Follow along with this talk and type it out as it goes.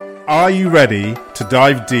Are you ready to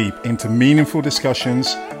dive deep into meaningful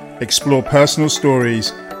discussions, explore personal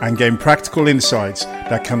stories, and gain practical insights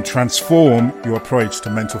that can transform your approach to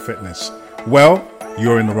mental fitness? Well,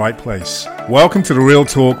 you're in the right place. Welcome to the Real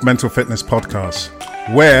Talk Mental Fitness Podcast,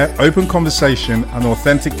 where open conversation and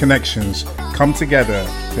authentic connections come together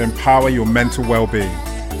to empower your mental well-being.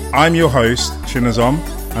 I'm your host, Chinazom,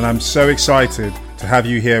 and I'm so excited to have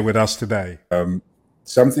you here with us today.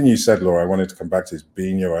 Something you said, Laura, I wanted to come back to is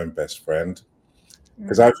being your own best friend,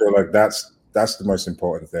 because I feel like that's the most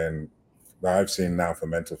important thing that I've seen now for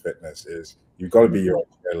mental fitness is you've got to be your own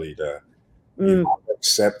cheerleader. You have to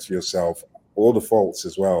accept yourself, all the faults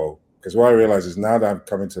as well. Because what I realize is now that I'm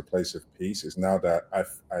coming to a place of peace, is now that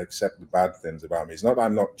I accept the bad things about me. It's not that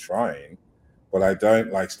I'm not trying, but I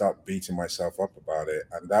don't start beating myself up about it.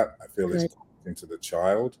 And that I feel is into the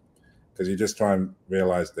child, because you just try and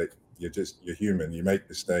realize that you're human. You make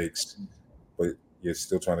mistakes, but you're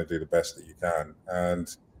still trying to do the best that you can. And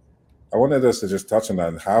I wanted us to just touch on that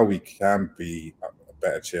and how we can be a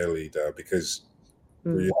better cheerleader, because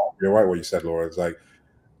you're right what you said, Laura. It's like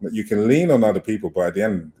you can lean on other people, but at the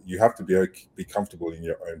end, you have to be comfortable in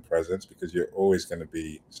your own presence, because you're always going to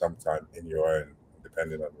be sometime in your own,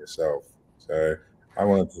 depending on yourself. So I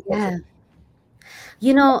wanted to touch on.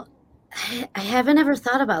 You know, I haven't ever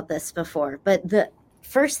thought about this before, but the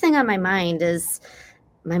first thing on my mind is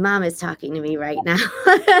my mom is talking to me right now.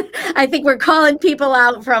 I think we're calling people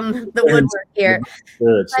out from the woodwork here.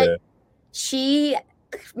 But she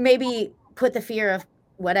maybe put the fear of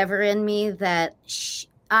whatever in me that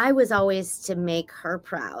I was always to make her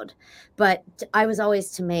proud, but I was always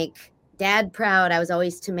to make Dad proud. I was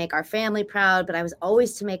always to make our family proud, but I was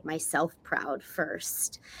always to make myself proud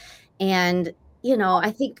first. And, you know,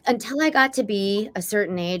 I think until I got to be a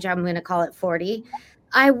certain age, I'm going to call it 40,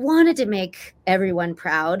 I wanted to make everyone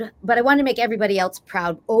proud, but I wanted to make everybody else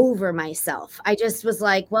proud over myself. I just was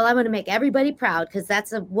like, well, I'm going to make everybody proud because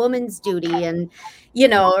that's a woman's duty and, you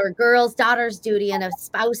know, or girl's daughter's duty and a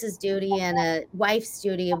spouse's duty and a wife's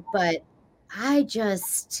duty. But I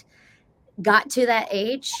just got to that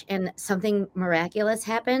age and something miraculous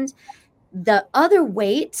happened. The other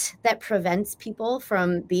weight that prevents people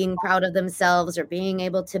from being proud of themselves or being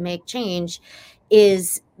able to make change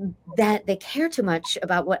is that they care too much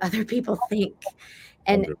about what other people think.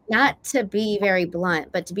 And not to be very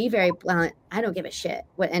blunt, but to be very blunt, I don't give a shit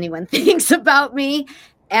what anyone thinks about me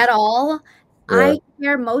at all. Yeah. I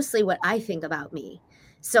care mostly what I think about me.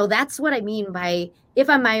 So that's what I mean by if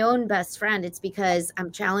I'm my own best friend, it's because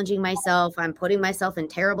I'm challenging myself. I'm putting myself in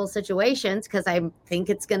terrible situations because I think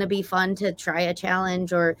it's going to be fun to try a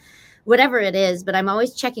challenge or whatever it is, but I'm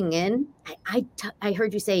always checking in. I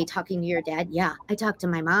heard you say talking to your dad. Yeah, I talk to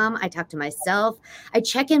my mom. I talk to myself. I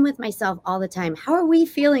check in with myself all the time. How are we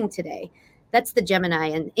feeling today? That's the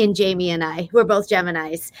Gemini in Jamie and I. We're both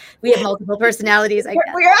Geminis. We have multiple personalities.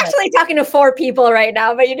 We're actually talking to 4 people right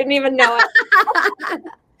now, but you didn't even know it.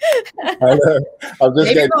 I know. I'm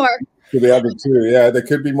just Maybe more. To the other 2. Yeah, there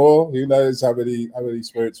could be more. Who knows how many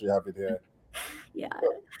spirits we have in here? Yeah.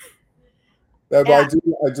 No, but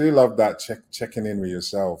I do love that checking in with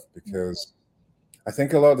yourself, because I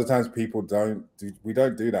think a lot of the times people don't do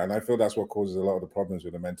that, and I feel that's what causes a lot of the problems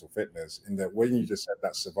with the mental fitness. In that, when you just said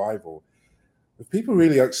that survival, if people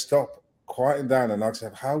really stop, quieting down, and ask,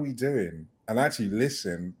 "How are we doing?" and actually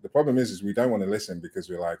listen. The problem is we don't want to listen because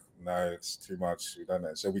we're like, "No, it's too much. We don't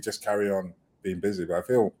know," so we just carry on being busy. But I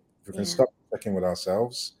feel if we can stop checking with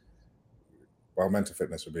ourselves, well, mental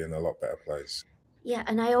fitness would be in a lot better place. Yeah,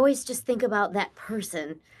 and I always just think about that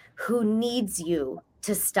person who needs you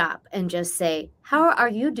to stop and just say, how are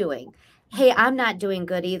you doing? Hey, I'm not doing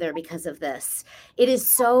good either because of this. It is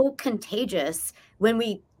so contagious when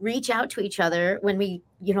we reach out to each other, when we,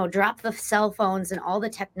 drop the cell phones and all the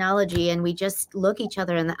technology and we just look each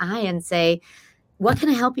other in the eye and say, what can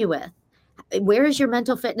I help you with? Where is your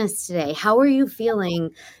mental fitness today? How are you feeling?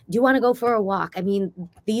 Do you want to go for a walk? I mean,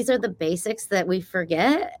 these are the basics that we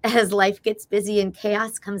forget as life gets busy and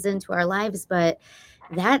chaos comes into our lives. But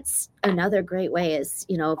that's another great way is,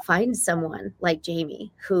 find someone like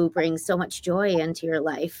Jamie who brings so much joy into your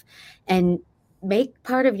life and make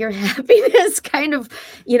part of your happiness kind of,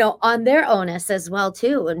 on their onus as well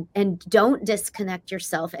too. And don't disconnect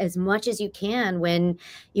yourself as much as you can when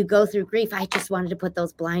you go through grief. I just wanted to put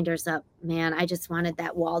those blinders up, man. I just wanted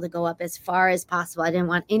that wall to go up as far as possible. I didn't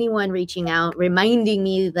want anyone reaching out, reminding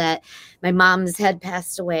me that my mom's had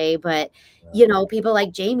passed away. But, people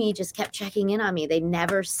like Jamie just kept checking in on me. They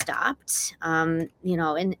never stopped, and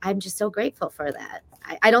I'm just so grateful for that.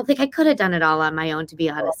 I don't think I could have done it all on my own, to be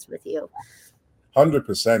honest with you.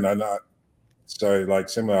 100%. And so, like,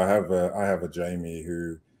 similar, I have a Jamie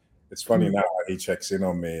who it's funny now how he checks in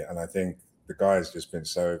on me, and I think the guy has just been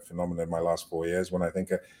so phenomenal in my last 4 years. When I think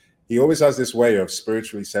he always has this way of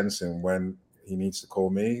spiritually sensing when he needs to call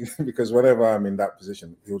me, because whenever I'm in that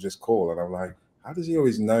position, he'll just call, and I'm like, how does he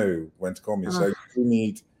always know when to call me? So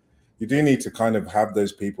you do need to kind of have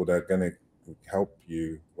those people that are going to help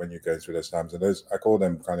you when you go through those times, and those, I call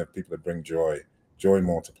them kind of people that bring joy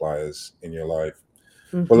multipliers in your life.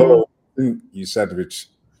 But Laura, you said, which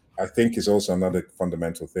I think is also another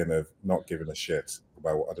fundamental thing of not giving a shit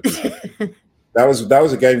about what other people think. That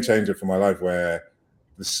was a game changer for my life, where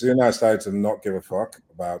the sooner I started to not give a fuck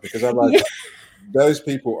about, because I'm like, those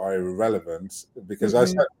people are irrelevant, because I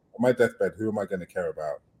said on my deathbed, who am I going to care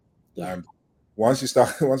about? And once I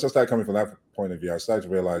started coming from that point of view, I started to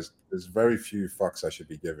realize there's very few fucks I should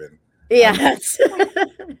be giving. Yes.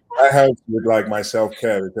 I helped with like my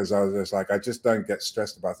self-care, because I was just like, I just don't get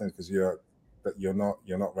stressed about things, because you're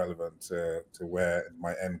not relevant to where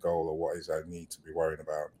my end goal or what is I need to be worrying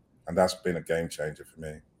about. And that's been a game changer for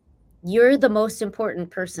me. You're the most important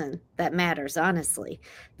person that matters, honestly.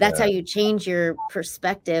 That's how you change your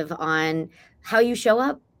perspective on how you show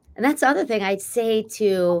up. And that's the other thing I'd say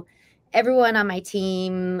to everyone on my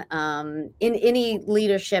team, in any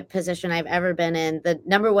leadership position I've ever been in. The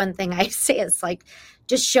number one thing I say is like,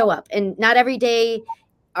 just show up. And not every day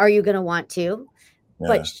are you going to want to,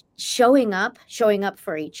 but showing up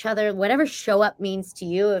for each other, whatever show up means to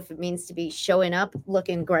you. If it means to be showing up,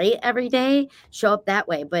 looking great every day, show up that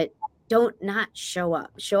way. But don't not show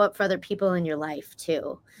up for other people in your life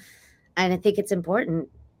too. And I think it's important.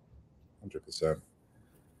 100%.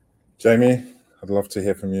 Jamie, I'd love to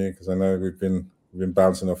hear from you, because I know we've been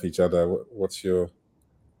bouncing off each other. What's your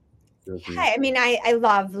view? I mean, I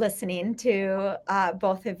love listening to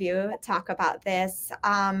both of you talk about this.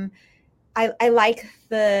 I like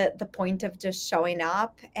the point of just showing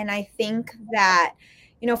up. And I think that,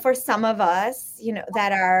 for some of us,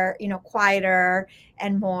 that are, quieter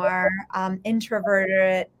and more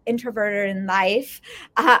introverted in life,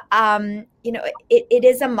 it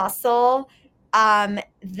is a muscle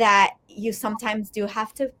that you sometimes do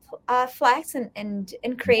have to flex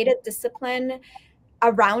and create a discipline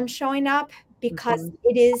around showing up, because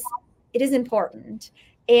it is important.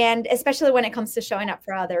 And especially when it comes to showing up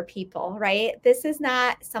for other people, right? This is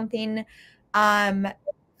not something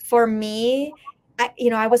for me.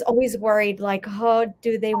 I was always worried, like, oh,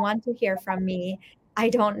 do they want to hear from me? I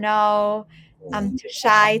don't know. I'm too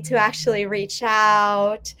shy to actually reach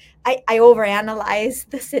out. I overanalyze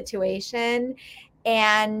the situation.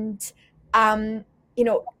 And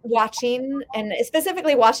watching, and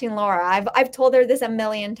specifically watching Laura, I've told her this a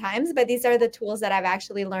million times, but these are the tools that I've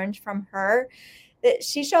actually learned from her, that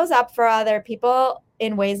she shows up for other people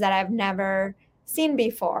in ways that I've never seen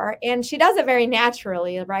before. And she does it very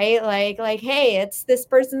naturally, right? Like, hey, it's this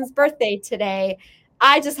person's birthday today.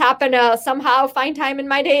 I just happen to somehow find time in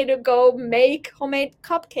my day to go make homemade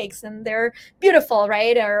cupcakes, and they're beautiful,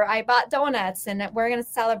 right? Or I bought donuts and we're going to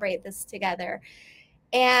celebrate this together.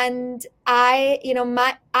 And I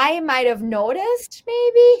might have noticed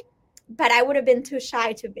maybe, but I would have been too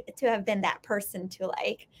shy to have been that person to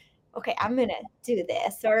like, okay, I'm going to do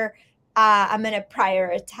this, or I'm going to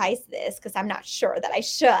prioritize this because I'm not sure that I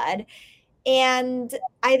should. And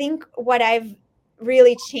I think what I've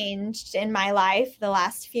really changed in my life the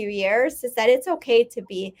last few years is that it's okay to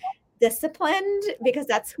be disciplined, because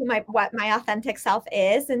that's what my authentic self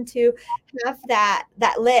is, and to have that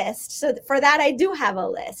list. So for that, I do have a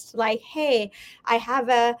list. Like, hey, I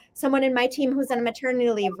have someone in my team who's on maternity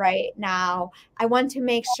leave right now. I want to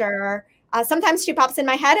make sure. Sometimes she pops in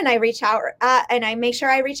my head and I reach out and I make sure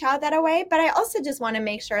I reach out that way. But I also just want to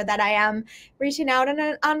make sure that I am reaching out on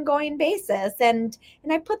an ongoing basis. And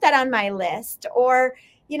I put that on my list. Or,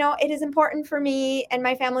 it is important for me and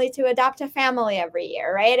my family to adopt a family every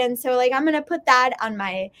year, right? And so like, I'm going to put that on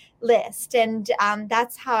my list. And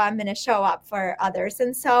that's how I'm going to show up for others.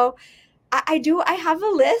 And so I have a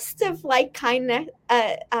list of like kindness,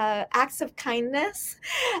 acts of kindness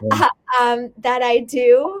that I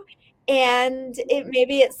do. And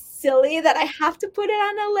maybe it's silly that I have to put it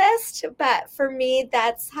on a list, but for me,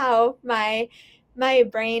 that's how my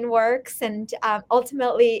brain works. And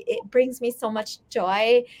ultimately, it brings me so much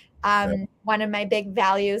joy. One of my big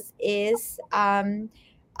values is,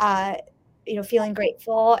 feeling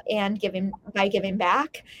grateful and giving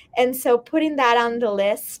back. And so putting that on the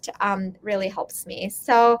list really helps me.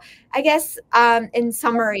 So I guess in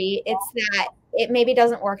summary, it's that it maybe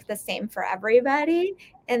doesn't work the same for everybody,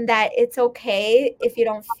 and that it's okay if you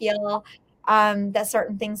don't feel that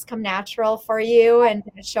certain things come natural for you, and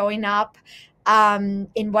showing up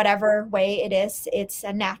in whatever way it is. It's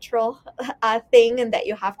a natural thing, and that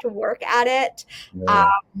you have to work at it. Yeah.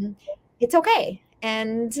 It's okay.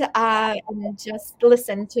 And just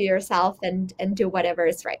listen to yourself and do whatever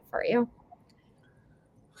is right for you.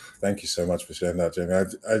 Thank you so much for sharing that,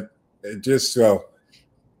 Jamie. It just, well,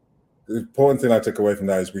 the important thing I took away from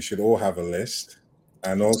that is we should all have a list,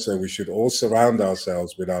 and also we should all surround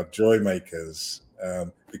ourselves with our joy makers,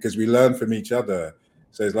 because we learn from each other.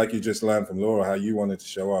 So it's like you just learned from Laura how you wanted to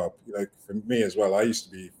show up. Like for me as well, I used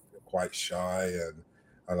to be quite shy, and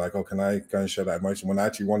I'm like, oh, can I go and show that emotion when I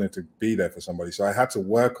actually wanted to be there for somebody? So I had to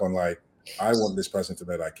work on, like, I want this person to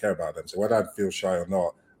know that I care about them. So whether I feel shy or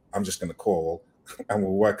not, I'm just going to call and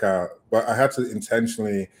we'll work out. But I had to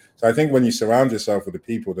intentionally. So I think when you surround yourself with the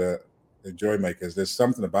people that the joy makers, there's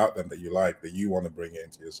something about them that you like, that you want to bring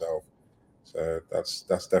into yourself. So that's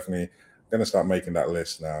definitely, I'm going to start making that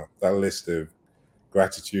list now. That list of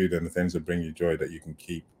gratitude and the things that bring you joy that you can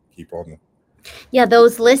keep on. Yeah,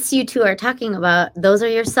 those lists you two are talking about, those are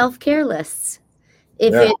your self-care lists.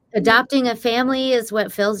 If adopting a family is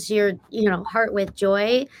what fills your, heart with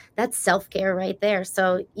joy, that's self-care right there.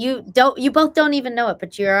 So you both don't even know it,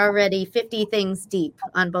 but you're already 50 things deep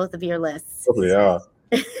on both of your lists. Probably are.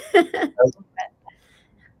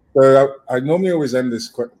 So I normally always end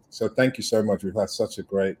this. So thank you so much. We've had such a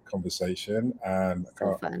great conversation, and I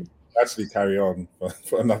can't actually carry on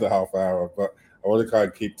for another half hour, but I want to kind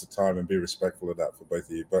of keep the time and be respectful of that for both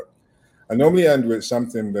of you. But I normally end with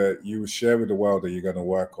something that you share with the world that you're going to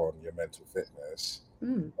work on your mental fitness.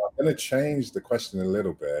 I'm going to change the question a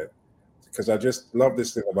little bit, because I just love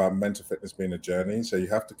this thing about mental fitness being a journey. So you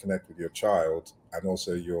have to connect with your child and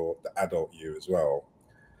also the adult you as well.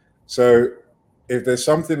 So if there's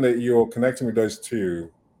something that you're connecting with those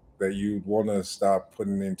two that you want to start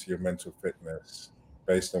putting into your mental fitness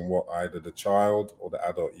based on what either the child or the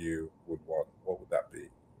adult you would want, what would that be?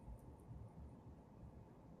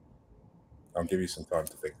 I'll give you some time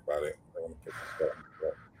to think about it. I want to put this down.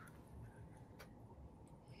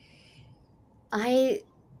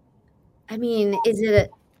 I mean, is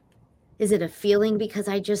it a feeling? Because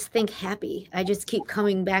I just think happy. I just keep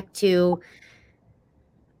coming back to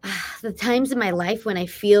the times in my life when I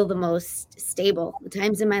feel the most stable, the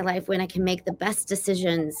times in my life when I can make the best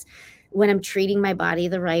decisions, when I'm treating my body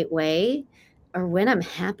the right way, or when I'm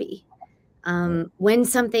happy. When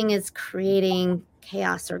something is creating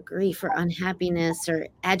chaos or grief or unhappiness or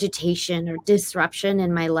agitation or disruption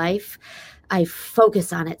in my life, I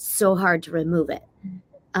focus on it so hard to remove it.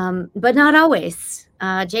 But not always.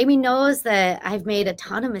 Jamie knows that I've made a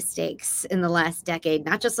ton of mistakes in the last decade,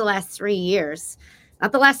 not just the last 3 years.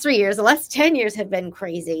 Not the last 3 years, the last 10 years have been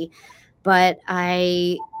crazy. But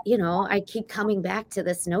I keep coming back to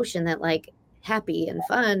this notion that, like, happy and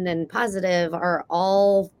fun and positive are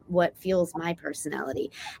all what fuels my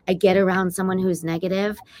personality. I get around someone who's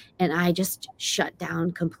negative and I just shut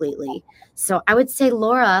down completely. So I would say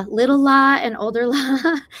Laura, little La and older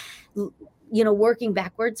La, working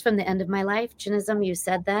backwards from the end of my life. Chinism, you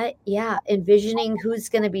said that. Yeah. Envisioning who's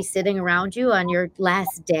going to be sitting around you on your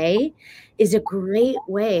last day is a great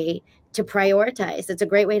way to prioritize. It's a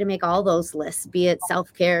great way to make all those lists, be it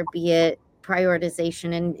self-care, be it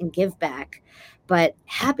prioritization and give back. But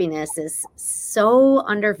happiness is so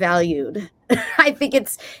undervalued. I think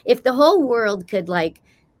if the whole world could, like,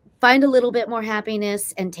 find a little bit more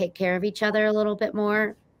happiness and take care of each other a little bit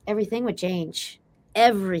more, everything would change.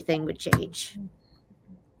 Everything would change.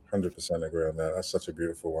 100% agree on that. That's such a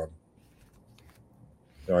beautiful one.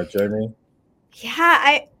 All right, Jamie?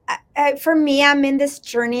 Yeah, for me, I'm in this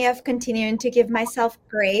journey of continuing to give myself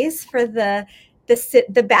grace for the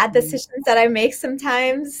bad decisions that I make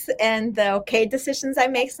sometimes and the okay decisions I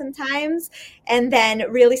make sometimes, and then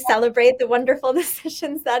really celebrate the wonderful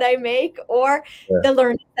decisions that I make, or the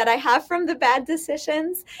learning that I have from the bad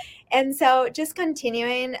decisions. And so just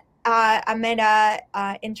continuing. I'm at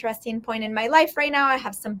a interesting point in my life right now. I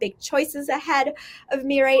have some big choices ahead of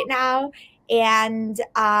me right now. And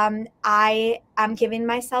I am giving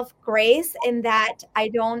myself grace in that I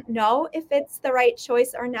don't know if it's the right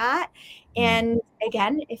choice or not. And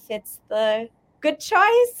again, if it's the good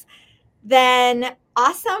choice, then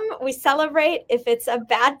awesome, we celebrate. If it's a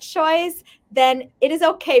bad choice, then it is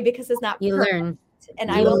okay, because it's not permanent. Learn.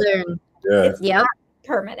 And I will learn. It's not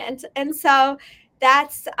permanent. And so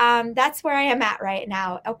that's where I am at right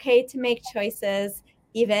now. Okay to make choices,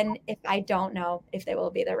 even if I don't know if they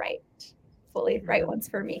will be the fully right ones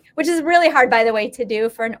for me, which is really hard, by the way, to do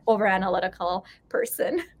for an over analytical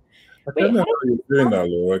person. I don't know how you're doing that,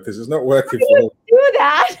 Laura, because it's not working for me. Do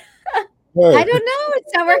that. I don't know.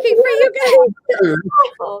 It's not working for you guys.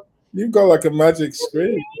 You've got like a magic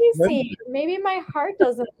screen. Amazing. Maybe my heart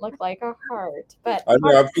doesn't look like a heart, but I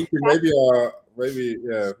know. I'm thinking maybe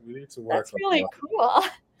we need to work that's on really that. cool.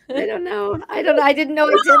 I don't know. I didn't know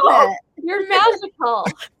I did that. You're magical.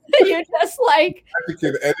 You're just like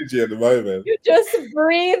Magic energy at the moment. you just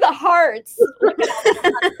breathe hearts.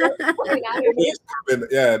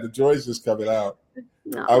 Yeah, the joy's just coming out.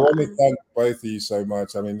 No, I want to thank both of you so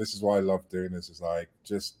much. I mean, this is why I love doing this. Is like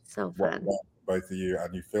just so fun. Both of you,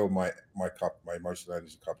 and you fill my cup, my emotional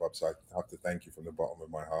energy cup up. So I have to thank you from the bottom of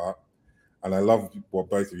my heart. And I love what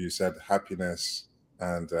both of you said. Happiness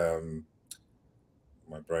and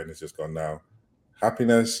my brain has just gone now.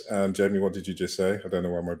 Happiness and Jamie, what did you just say? I don't know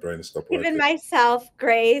why my brain has stopped working. Giving myself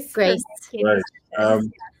grace.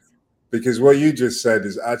 Because what you just said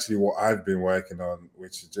is actually what I've been working on,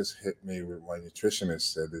 which just hit me with my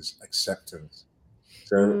nutritionist said, is acceptance.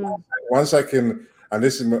 So once I can, and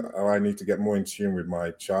this is how I need to get more in tune with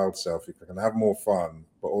my child self, if I can have more fun,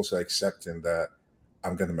 but also accepting that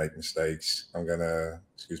I'm going to make mistakes. I'm going to,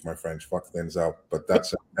 excuse my French, fuck things up, but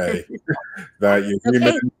that's okay. That you're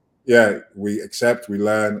human. Yeah, we accept, we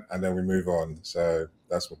learn, and then we move on. So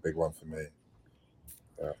that's a big one for me.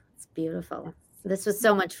 Yeah. It's beautiful. This was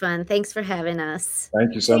so much fun. Thanks for having us.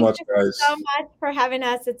 Thank you so much, guys. So much for having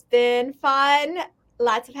us. It's been fun.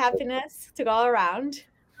 Lots of happiness to go around.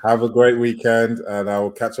 Have a great weekend, and I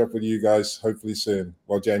will catch up with you guys hopefully soon.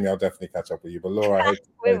 Well, Jamie, I'll definitely catch up with you. But Laura, I hope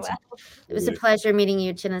we will. It was a pleasure meeting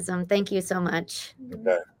you, Chinazum. Thank you so much.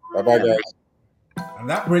 Okay. Bye-bye, guys. And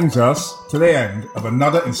that brings us to the end of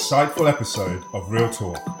another insightful episode of Real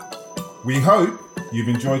Talk. We hope you've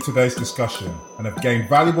enjoyed today's discussion and have gained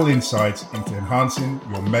valuable insights into enhancing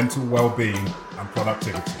your mental well-being and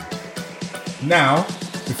productivity. Now,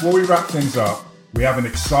 before we wrap things up, we have an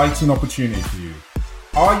exciting opportunity for you.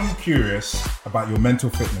 Are you curious about your mental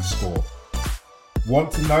fitness score?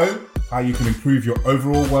 Want to know how you can improve your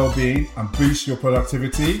overall well-being and boost your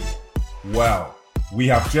productivity? Well, we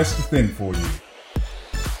have just the thing for you.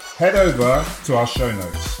 Head over to our show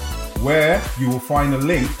notes, where you will find a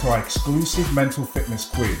link to our exclusive mental fitness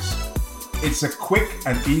quiz. It's a quick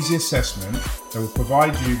and easy assessment that will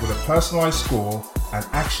provide you with a personalized score and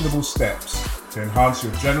actionable steps to enhance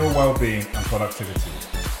your general well-being and productivity.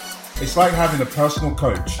 It's like having a personal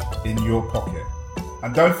coach in your pocket.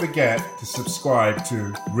 And don't forget to subscribe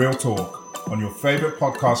to Real Talk on your favorite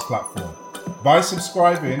podcast platform. By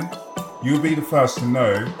subscribing, you'll be the first to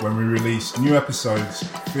know when we release new episodes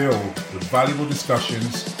filled with valuable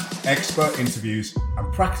discussions, expert interviews,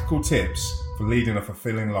 and practical tips for leading a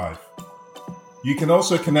fulfilling life. You can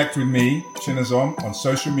also connect with me, Chinazom, on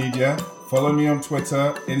social media. Follow me on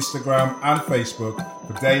Twitter, Instagram, and Facebook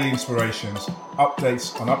for daily inspirations,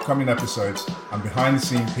 updates on upcoming episodes, and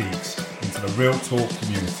behind-the-scenes peeks into the Real Talk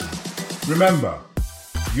community. Remember,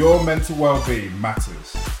 your mental well-being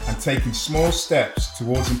matters, and taking small steps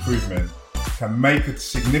towards improvement can make a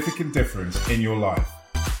significant difference in your life.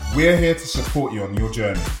 We're here to support you on your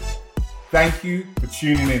journey. Thank you for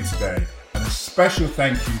tuning in today, and a special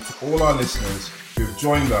thank you to all our listeners who have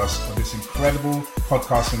joined us on this incredible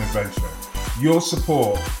podcasting adventure. Your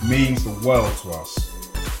support means the world to us.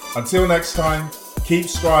 Until next time, keep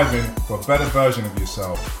striving for a better version of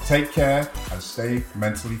yourself. Take care and stay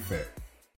mentally fit.